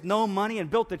projects with no money and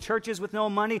built the churches with no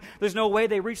money. There's no way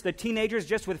they reached the teenagers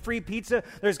just with free pizza.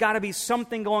 There's got to be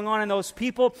something going on in those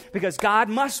people because God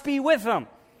must be with them.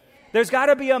 There's got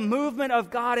to be a movement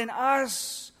of God in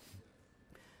us.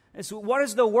 And so what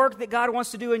is the work that God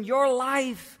wants to do in your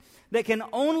life that can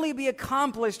only be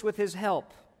accomplished with His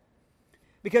help?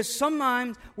 Because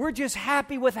sometimes we're just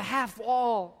happy with a half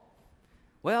wall.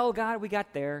 Well, God, we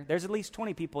got there. There's at least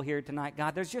 20 people here tonight,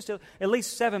 God. There's just at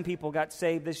least 7 people got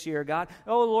saved this year, God.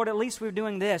 Oh, Lord, at least we're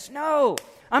doing this. No,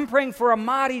 I'm praying for a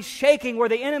mighty shaking where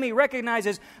the enemy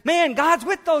recognizes, man, God's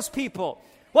with those people.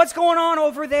 What's going on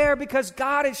over there? Because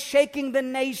God is shaking the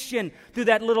nation through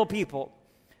that little people.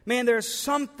 Man, there's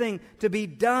something to be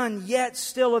done yet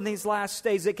still in these last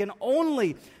days that can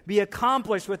only be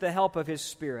accomplished with the help of His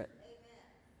Spirit.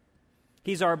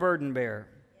 He's our burden bearer.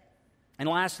 And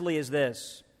lastly is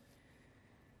this.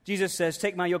 Jesus says,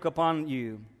 take my yoke upon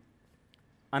you.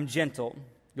 I'm gentle.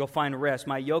 You'll find rest.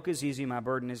 My yoke is easy. My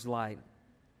burden is light.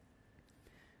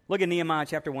 Look at Nehemiah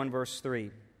chapter 1, verse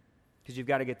 3. Because you've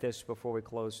got to get this before we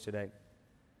close today.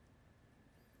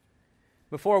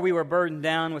 Before we were burdened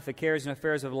down with the cares and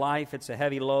affairs of life, it's a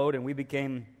heavy load, and we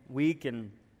became weak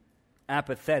and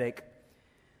apathetic.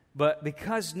 But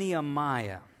because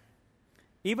Nehemiah,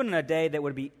 even in a day that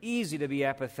would be easy to be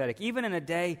apathetic, even in a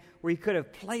day where he could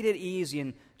have played it easy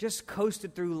and just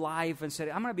coasted through life and said,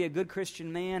 I'm going to be a good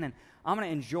Christian man and I'm going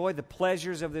to enjoy the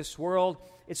pleasures of this world.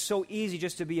 It's so easy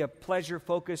just to be a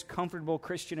pleasure-focused, comfortable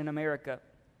Christian in America.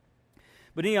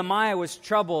 But Nehemiah was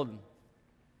troubled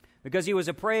because he was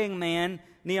a praying man.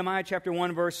 Nehemiah chapter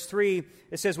 1, verse 3,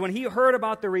 it says, when he heard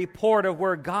about the report of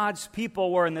where God's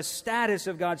people were and the status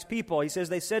of God's people, he says,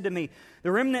 they said to me,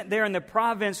 the remnant there in the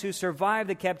province who survived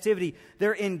the captivity,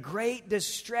 they're in great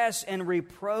distress and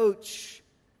reproach.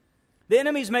 The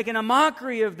enemy's making a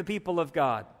mockery of the people of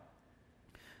God.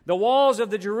 The walls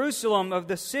of the Jerusalem, of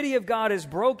the city of God, is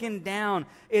broken down.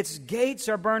 Its gates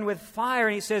are burned with fire.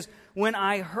 And he says, when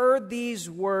I heard these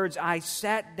words, I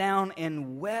sat down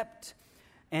and wept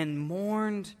and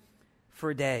mourned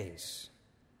for days.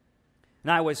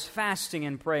 And I was fasting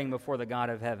and praying before the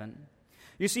God of heaven.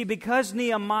 You see, because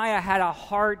Nehemiah had a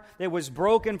heart that was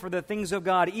broken for the things of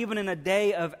God, even in a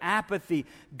day of apathy,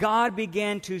 God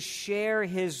began to share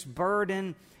His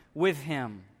burden with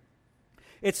him.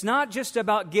 It's not just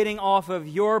about getting off of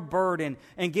your burden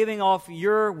and giving off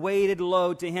your weighted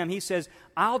load to Him. He says,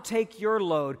 I'll take your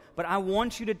load, but I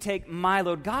want you to take my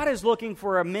load. God is looking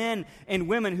for men and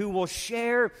women who will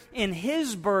share in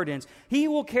His burdens. He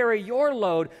will carry your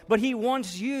load, but He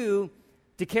wants you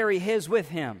to carry His with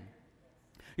Him.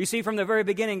 You see, from the very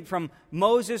beginning, from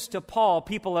Moses to Paul,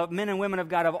 men and women of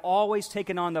God have always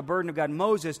taken on the burden of God.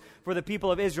 Moses, for the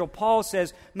people of Israel, Paul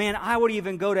says, man, I would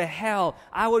even go to hell.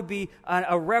 I would be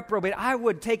a reprobate. I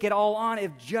would take it all on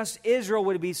if just Israel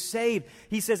would be saved.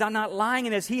 He says, I'm not lying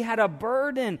in this. He had a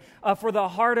burden for the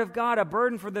heart of God, a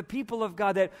burden for the people of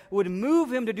God that would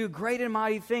move him to do great and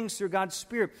mighty things through God's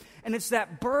Spirit. And it's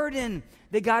that burden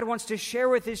that God wants to share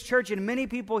with His church. And many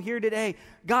people here today,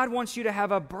 God wants you to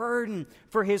have a burden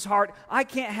for His heart. I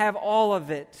can't have all of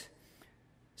it.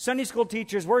 Sunday school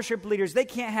teachers, worship leaders, they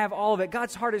can't have all of it.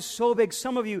 God's heart is so big.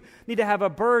 Some of you need to have a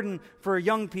burden for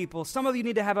young people. Some of you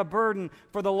need to have a burden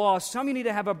for the lost. Some of you need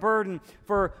to have a burden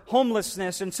for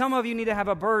homelessness. And some of you need to have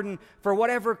a burden for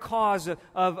whatever cause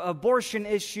of abortion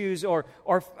issues or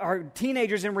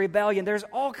teenagers in rebellion. There's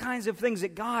all kinds of things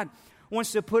that God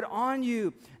wants to put on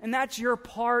you. And that's your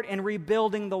part in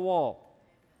rebuilding the wall.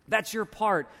 That's your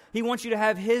part. He wants you to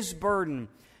have His burden. And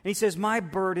He says, my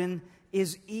burden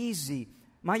is easy.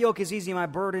 My yoke is easy, my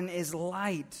burden is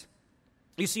light.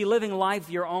 You see, living life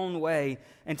your own way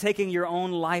and taking your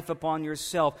own life upon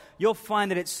yourself, you'll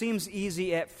find that it seems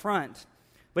easy at front,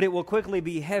 but it will quickly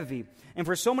be heavy. And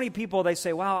for so many people, they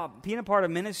say, wow, being a part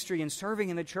of ministry and serving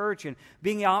in the church and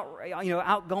being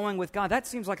outgoing with God, that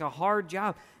seems like a hard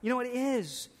job. You know, it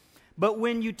is. But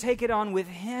when you take it on with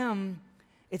Him,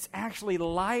 it's actually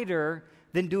lighter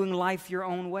than doing life your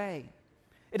own way.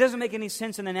 It doesn't make any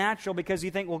sense in the natural because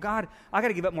you think, well, God, I got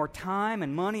to give up more time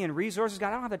and money and resources. God,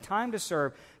 I don't have the time to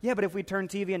serve. Yeah, but if we turn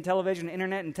TV and television and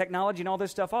internet and technology and all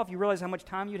this stuff off, you realize how much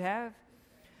time you'd have?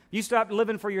 You stop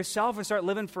living for yourself and start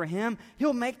living for Him,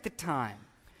 He'll make the time.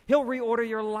 He'll reorder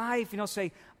your life, and He'll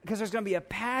say, because there's going to be a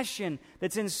passion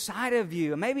that's inside of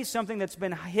you, and maybe something that's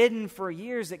been hidden for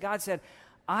years that God said,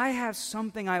 I have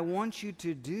something I want you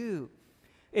to do.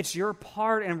 It's your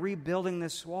part in rebuilding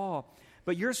this wall.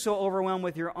 But you're so overwhelmed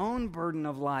with your own burden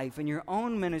of life and your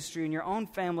own ministry and your own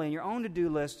family and your own to-do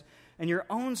list and your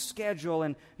own schedule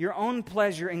and your own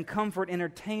pleasure and comfort,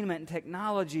 entertainment and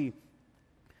technology.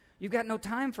 You've got no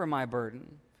time for my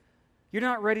burden. You're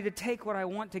not ready to take what I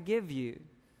want to give you.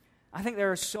 I think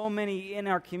there are so many in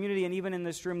our community and even in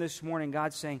this room this morning,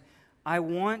 God's saying, I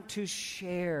want to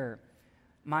share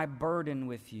my burden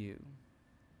with you.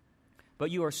 But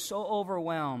you are so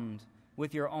overwhelmed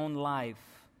with your own life,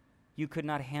 you could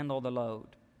not handle the load.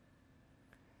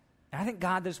 And I think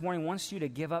God this morning wants you to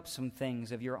give up some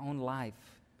things of your own life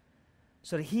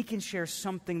so that He can share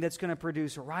something that's going to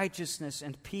produce righteousness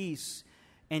and peace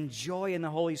and joy in the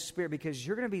Holy Spirit, because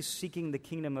you're going to be seeking the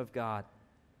kingdom of God.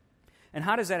 And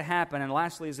how does that happen? And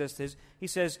lastly is this, He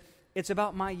says, it's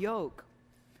about my yoke.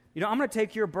 I'm going to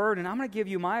take your burden, I'm going to give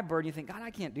you my burden. You think, God,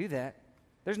 I can't do that.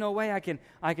 There's no way I can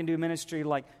do ministry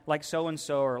like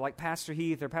so-and-so, or like Pastor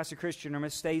Heath or Pastor Christian or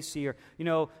Miss Stacy, or,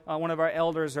 one of our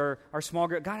elders or our small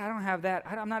group. God, I don't have that.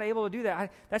 I'm not able to do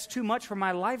that. That's too much for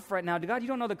my life right now. God, you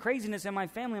don't know the craziness in my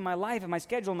family, in my life, in my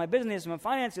schedule, in my business, in my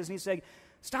finances. And He's saying,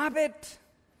 stop it.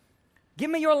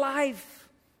 Give me your life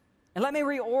and let me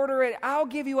reorder it. I'll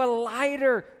give you a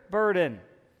lighter burden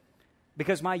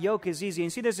because my yoke is easy.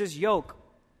 And see, there's this yoke.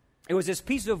 It was this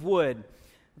piece of wood.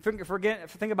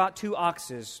 Think about two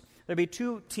oxes. There'd be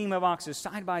two team of oxes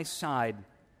side by side,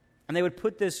 and they would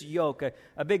put this yoke,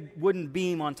 a big wooden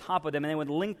beam on top of them, and they would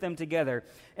link them together.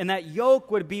 And that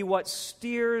yoke would be what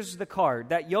steers the cart.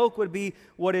 That yoke would be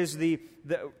what is the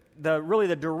really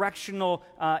the directional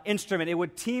instrument. It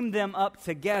would team them up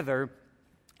together,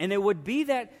 and it would be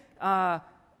that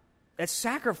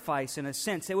sacrifice in a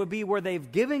sense. It would be where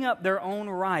they've given up their own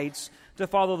rights to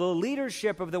follow the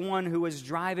leadership of the one who is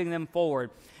driving them forward.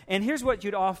 And here's what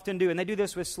you'd often do, and they do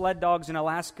this with sled dogs in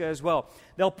Alaska as well.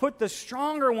 They'll put the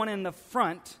stronger one in the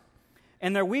front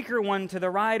and the weaker one to the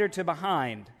right or to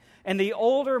behind. And the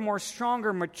older, more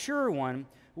stronger, mature one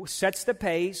sets the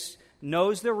pace,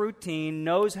 knows the routine,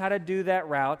 knows how to do that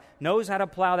route, knows how to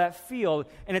plow that field,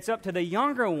 and it's up to the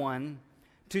younger one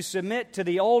to submit to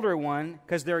the older one,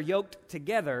 because they're yoked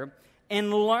together,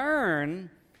 and learn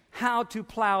how to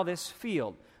plow this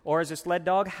field. Or as a sled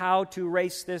dog, how to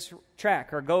race this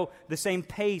track or go the same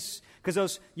pace. Because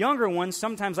those younger ones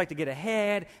sometimes like to get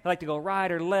ahead, they like to go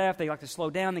right or left, they like to slow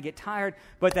down, they get tired.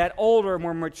 But that older,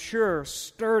 more mature,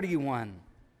 sturdy one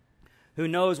who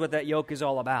knows what that yoke is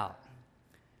all about,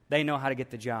 they know how to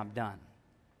get the job done.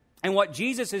 And what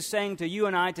Jesus is saying to you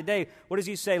and I today, what does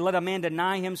He say? Let a man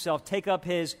deny himself, take up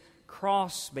his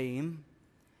crossbeam,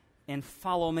 and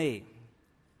follow me.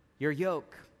 Your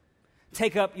yoke.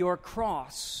 Take up your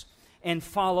cross and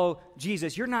follow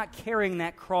Jesus. You're not carrying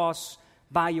that cross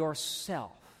by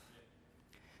yourself.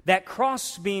 That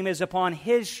crossbeam is upon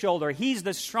His shoulder. He's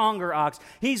the stronger ox.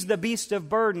 He's the beast of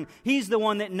burden. He's the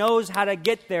one that knows how to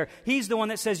get there. He's the one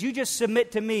that says, you just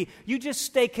submit to me. You just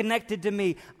stay connected to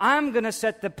me. I'm going to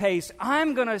set the pace.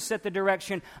 I'm going to set the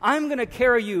direction. I'm going to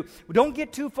carry you. Don't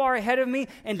get too far ahead of me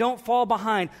and don't fall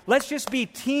behind. Let's just be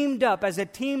teamed up as a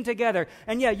team together.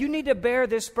 And yeah, you need to bear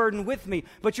this burden with me,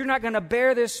 but you're not going to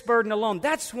bear this burden alone.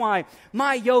 That's why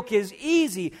my yoke is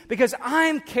easy, because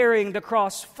I'm carrying the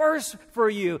cross first for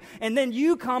you. And then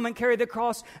you come and carry the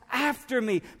cross after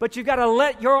me. But you've got to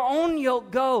let your own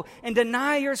yoke go and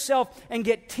deny yourself and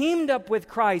get teamed up with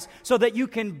Christ so that you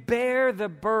can bear the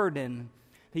burden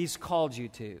He's called you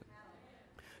to.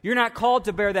 You're not called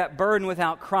to bear that burden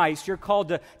without Christ. You're called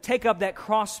to take up that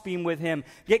crossbeam with Him,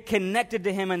 get connected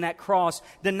to Him in that cross,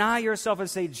 deny yourself and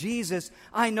say, Jesus,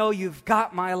 I know You've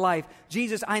got my life.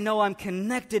 Jesus, I know I'm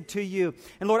connected to You.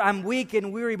 And Lord, I'm weak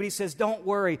and weary, but He says, don't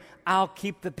worry, I'll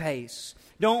keep the pace.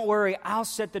 Don't worry, I'll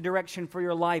set the direction for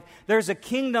your life. There's a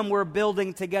kingdom we're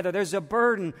building together. There's a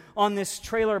burden on this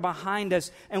trailer behind us,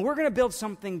 and we're going to build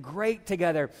something great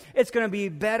together. It's going to be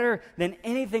better than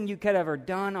anything you could have ever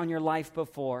done on your life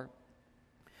before.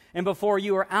 And before,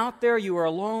 you were out there, you were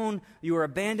alone, you were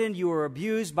abandoned, you were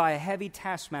abused by a heavy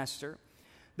taskmaster.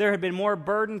 There had been more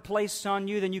burden placed on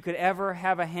you than you could ever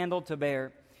have a handle to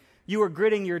bear. You were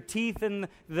gritting your teeth in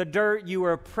the dirt. You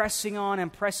were pressing on,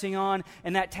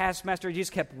 and that taskmaster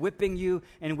just kept whipping you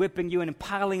and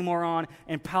piling more on.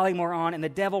 And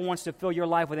the devil wants to fill your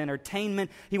life with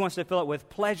entertainment. He wants to fill it with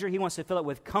pleasure. He wants to fill it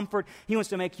with comfort. He wants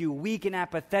to make you weak and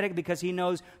apathetic because he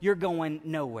knows you're going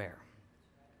nowhere.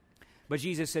 But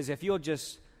Jesus says, if you'll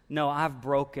just know I've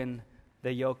broken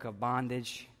the yoke of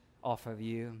bondage off of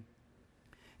you,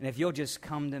 and if you'll just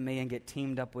come to me and get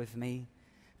teamed up with me,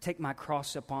 take my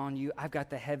cross upon you. I've got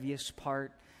the heaviest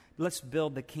part. Let's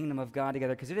build the kingdom of God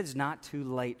together, because it is not too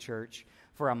late, church,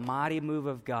 for a mighty move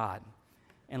of God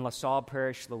in LaSalle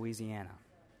Parish, Louisiana.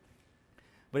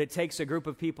 But it takes a group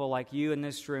of people like you in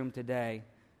this room today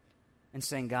and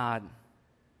saying, God,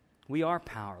 we are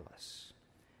powerless.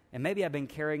 And maybe I've been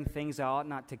carrying things I ought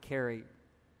not to carry.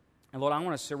 And Lord, I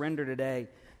want to surrender today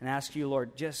and ask you,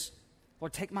 Lord,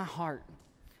 Lord, take my heart.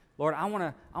 Lord, I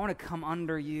want to come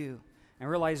under you and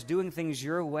realize doing things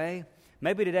your way.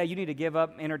 Maybe today you need to give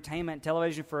up entertainment,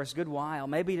 television for a good while.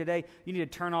 Maybe today you need to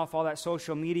turn off all that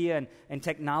social media and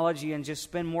technology and just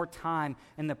spend more time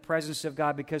in the presence of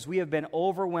God, because we have been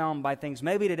overwhelmed by things.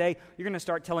 Maybe today you're going to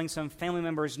start telling some family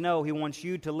members no, who wants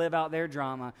you to live out their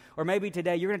drama. Or maybe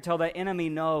today you're going to tell that enemy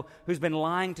no, who's been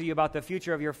lying to you about the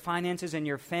future of your finances and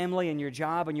your family and your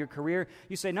job and your career.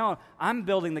 You say, no, I'm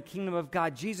building the kingdom of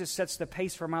God. Jesus sets the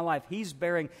pace for my life. He's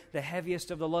bearing the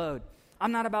heaviest of the load.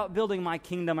 I'm not about building my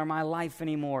kingdom or my life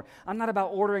anymore. I'm not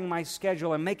about ordering my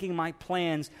schedule and making my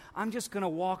plans. I'm just going to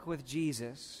walk with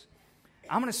Jesus.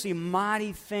 I'm going to see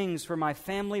mighty things for my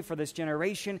family, for this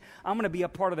generation. I'm going to be a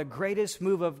part of the greatest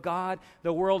move of God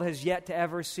the world has yet to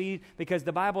ever see, because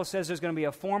the Bible says there's going to be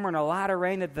a former and a latter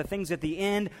rain, that the things at the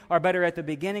end are better at the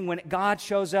beginning. When God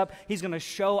shows up, He's going to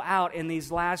show out in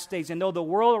these last days. And though the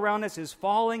world around us is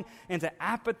falling into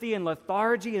apathy and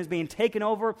lethargy and is being taken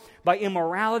over by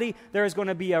immorality, there is going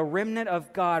to be a remnant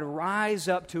of God rise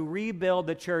up to rebuild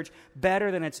the church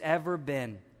better than it's ever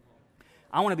been.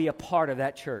 I want to be a part of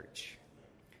that church.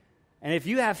 And if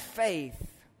you have faith,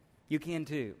 you can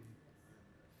too.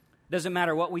 Doesn't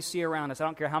matter what we see around us. I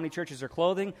don't care how many churches are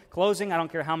closing. I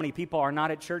don't care how many people are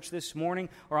not at church this morning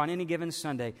or on any given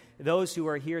Sunday. Those who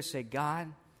are here say,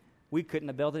 God, we couldn't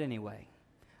have built it anyway.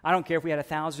 I don't care if we had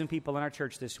 1,000 people in our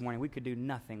church this morning. We could do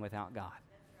nothing without God.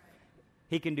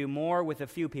 He can do more with a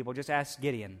few people. Just ask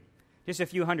Gideon. Just a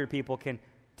few hundred people can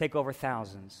take over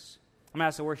thousands. I'm going to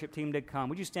ask the worship team to come.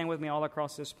 Would you stand with me all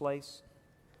across this place?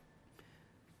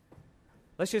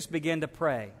 Let's just begin to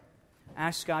pray.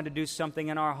 Ask God to do something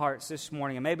in our hearts this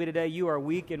morning. And maybe today you are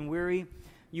weak and weary.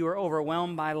 You are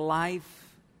overwhelmed by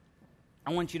life.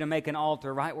 I want you to make an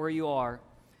altar right where you are.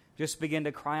 Just begin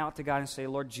to cry out to God and say,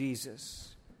 Lord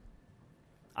Jesus,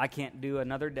 I can't do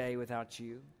another day without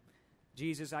you.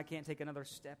 Jesus, I can't take another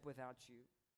step without you.